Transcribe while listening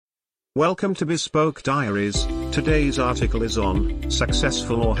Welcome to Bespoke Diaries. Today's article is on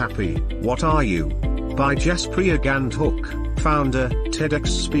Successful or Happy, What Are You? By Jaspriya Gandhook, founder, TEDx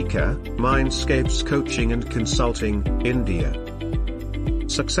speaker, Mindscapes Coaching and Consulting, India.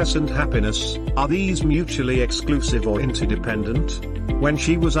 Success and happiness, are these mutually exclusive or interdependent? When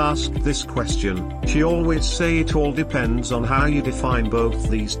she was asked this question, she always say it all depends on how you define both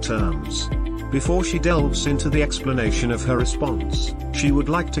these terms. Before she delves into the explanation of her response, she would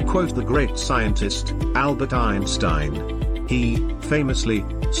like to quote the great scientist, Albert Einstein. He, famously,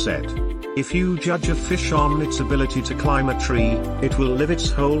 said, "If you judge a fish on its ability to climb a tree, it will live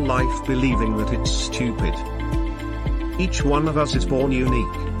its whole life believing that it's stupid." Each one of us is born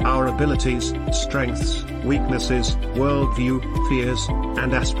unique. Our abilities, strengths, weaknesses, worldview, fears,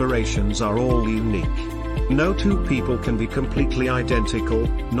 and aspirations are all unique. No two people can be completely identical,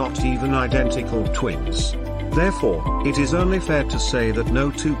 not even identical twins. Therefore, it is only fair to say that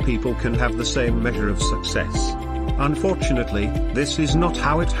no two people can have the same measure of success. Unfortunately, this is not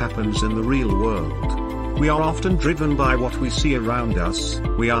how it happens in the real world. We are often driven by what we see around us.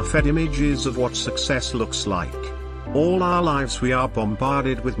 We are fed images of what success looks like. All our lives we are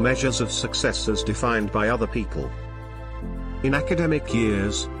bombarded with measures of success as defined by other people. In academic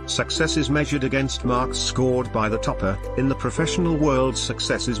years, success is measured against marks scored by the topper. In the professional world,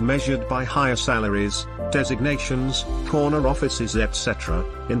 success is measured by higher salaries, designations, corner offices, etc.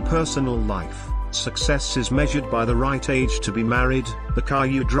 In personal life, success is measured by the right age to be married, the car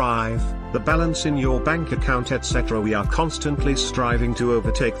you drive, the balance in your bank account, etc. We are constantly striving to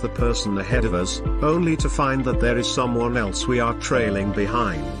overtake the person ahead of us, only to find that there is someone else we are trailing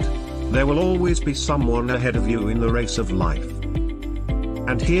behind. There will always be someone ahead of you in the race of life.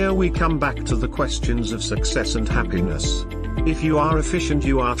 And here we come back to the questions of success and happiness. If you are efficient,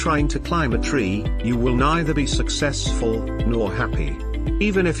 you are trying to climb a tree, you will neither be successful nor happy.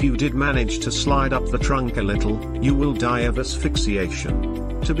 Even if you did manage to slide up the trunk a little, you will die of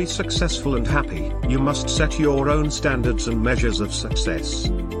asphyxiation. To be successful and happy, you must set your own standards and measures of success.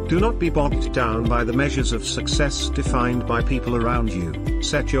 Do not be bogged down by the measures of success defined by people around you.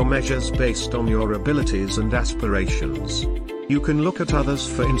 Set your measures based on your abilities and aspirations. You can look at others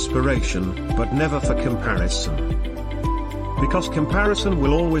for inspiration, but never for comparison. Because comparison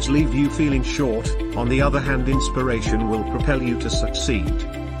will always leave you feeling short. On the other hand, inspiration will propel you to succeed.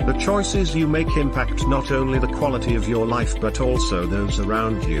 The choices you make impact not only the quality of your life but also those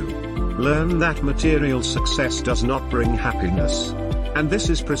around you. Learn that material success does not bring happiness. And this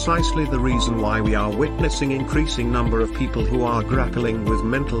is precisely the reason why we are witnessing increasing number of people who are grappling with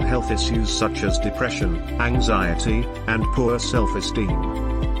mental health issues such as depression, anxiety, and poor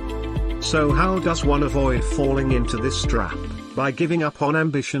self-esteem. So how does one avoid falling into this trap? By giving up on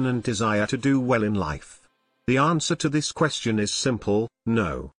ambition and desire to do well in life. The answer to this question is simple: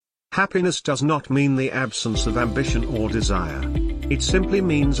 no. Happiness does not mean the absence of ambition or desire. It simply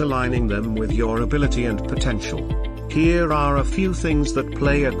means aligning them with your ability and potential. Here are a few things that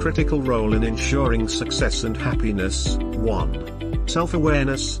play a critical role in ensuring success and happiness. 1.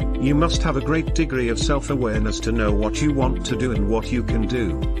 Self-awareness. You must have a great degree of self-awareness to know what you want to do and what you can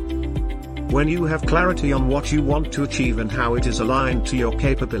do. When you have clarity on what you want to achieve and how it is aligned to your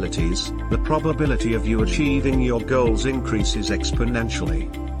capabilities, the probability of you achieving your goals increases exponentially.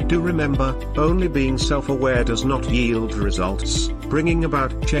 Do remember, only being self-aware does not yield results. Bringing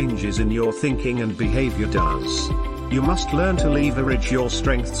about changes in your thinking and behavior does. You must learn to leverage your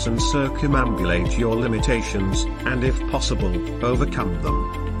strengths and circumambulate your limitations, and if possible, overcome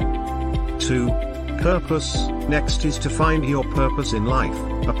them. 2. Purpose. Next is to find your purpose in life,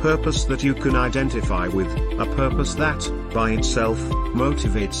 a purpose that you can identify with, a purpose that, by itself,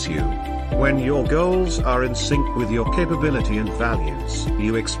 motivates you. When your goals are in sync with your capability and values,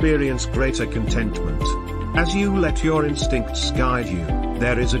 you experience greater contentment. As you let your instincts guide you,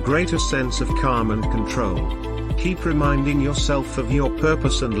 there is a greater sense of calm and control. Keep reminding yourself of your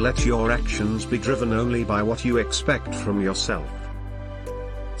purpose and let your actions be driven only by what you expect from yourself.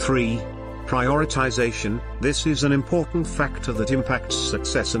 3. Prioritization. This is an important factor that impacts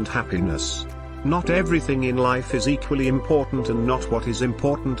success and happiness. Not everything in life is equally important, and not what is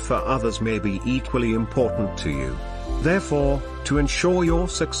important for others may be equally important to you. Therefore, to ensure your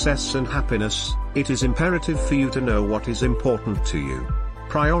success and happiness, it is imperative for you to know what is important to you.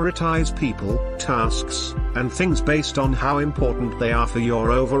 Prioritize people, tasks, and things based on how important they are for your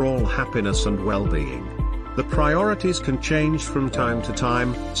overall happiness and well-being. The priorities can change from time to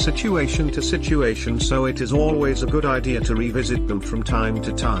time, situation to situation, so it is always a good idea to revisit them from time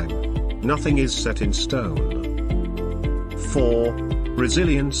to time. Nothing is set in stone. 4.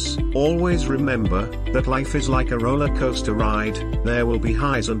 Resilience. Always remember that life is like a roller coaster ride, there will be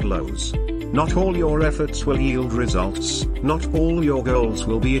highs and lows. Not all your efforts will yield results, not all your goals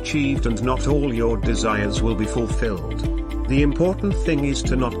will be achieved, and not all your desires will be fulfilled. The important thing is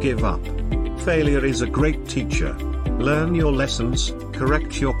to not give up. Failure is a great teacher. Learn your lessons,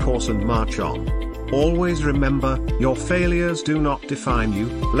 correct your course and march on. Always remember, your failures do not define you,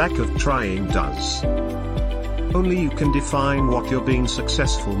 lack of trying does. Only you can define what your being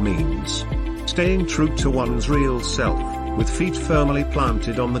successful means. Staying true to one's real self, with feet firmly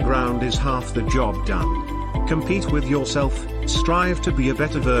planted on the ground, is half the job done. Compete with yourself, strive to be a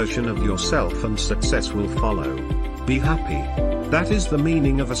better version of yourself, and success will follow. Be happy. That is the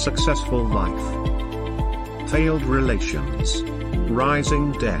meaning of a successful life. Failed relations.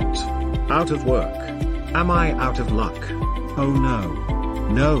 Rising debt. Out of work. Am I out of luck? Oh no.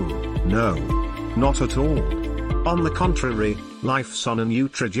 No, no. Not at all. On the contrary, life's on a new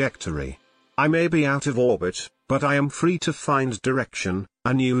trajectory. I may be out of orbit, but I am free to find direction,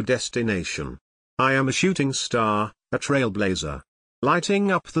 a new destination. I am a shooting star, a trailblazer.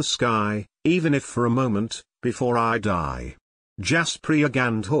 Lighting up the sky, even if for a moment, before I die. Jaspriya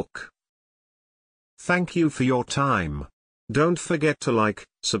Gandhuk. Thank you for your time. Don't forget to like,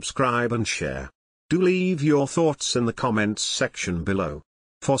 subscribe and share. Do leave your thoughts in the comments section below.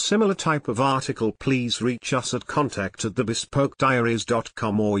 For similar type of article, please reach us at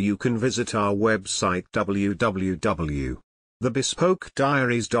contact@thebespokediaries.com, or you can visit our website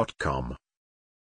www.thebespokediaries.com.